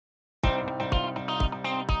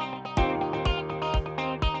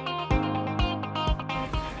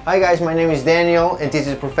Hi guys, my name is Daniel and this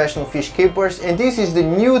is Professional Fish Keepers, and this is the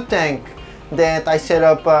new tank that I set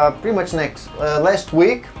up pretty much last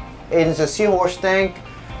week. It's a Seahorse tank.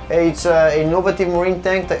 It's an innovative marine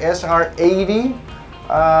tank, the SR80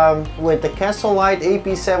 with the Castlelight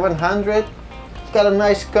AP700. It's got a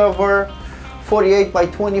nice cover, 48 by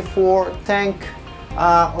 24 tank,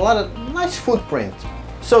 a lot of nice footprint.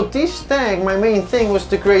 So this tank, my main thing was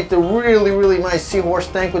to create a really nice seahorse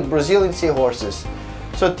tank with Brazilian seahorses.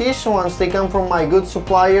 So these ones, they come from my good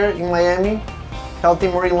supplier in Miami, Healthy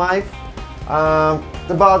Marine Life. I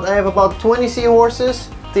have about 20 seahorses.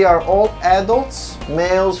 They are all adults,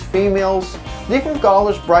 males, females, different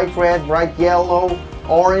colors, bright red, bright yellow,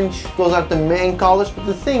 orange. Those are the main colors. But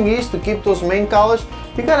the thing is, to keep those main colors,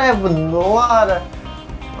 you gotta have a lot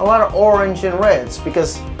of orange and reds,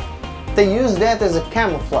 because they use that as a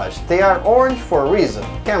camouflage. They are orange for a reason,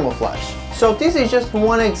 camouflage. So this is just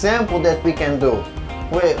one example that we can do.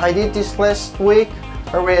 I did this last week.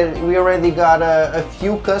 We already got a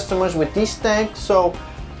few customers with this tank, so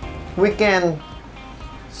we can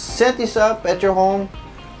set this up at your home.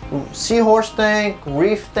 Seahorse tank,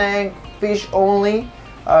 reef tank, fish only.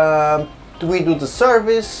 We do the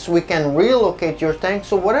service, we can relocate your tank,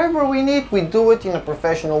 so whatever we need, we do it in a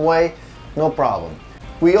professional way, no problem.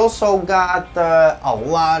 We also got a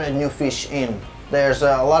lot of new fish in. There's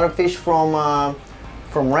a lot of fish from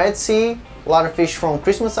Red Sea, a lot of fish from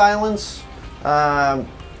Christmas Islands.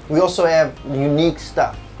 We also have unique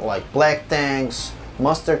stuff like black tanks,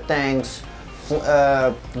 mustard tanks,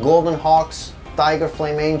 golden hawks, tiger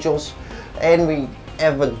flame angels, and we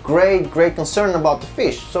have a great concern about the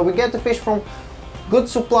fish. So we get the fish from good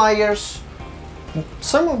suppliers.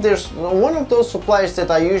 One of those suppliers that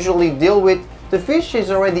I usually deal with, the fish is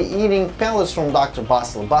already eating pellets from Dr.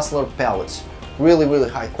 Basler pellets, really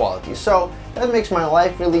high quality. So that makes my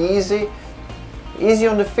life really easy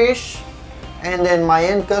on the fish, and then my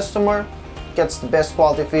end customer gets the best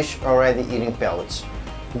quality fish already eating pellets,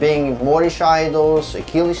 being Moorish idols,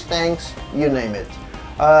 Achilles tanks, you name it.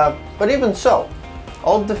 But even so,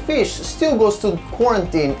 all the fish still goes to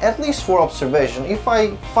quarantine, at least for observation. If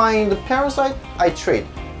I find a parasite, I treat.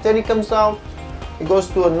 Then it comes out, it goes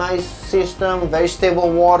to a nice system, very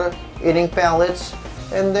stable water, eating pellets,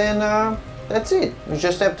 and then that's it. You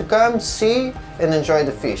just have to come, see, and enjoy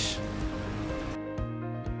the fish.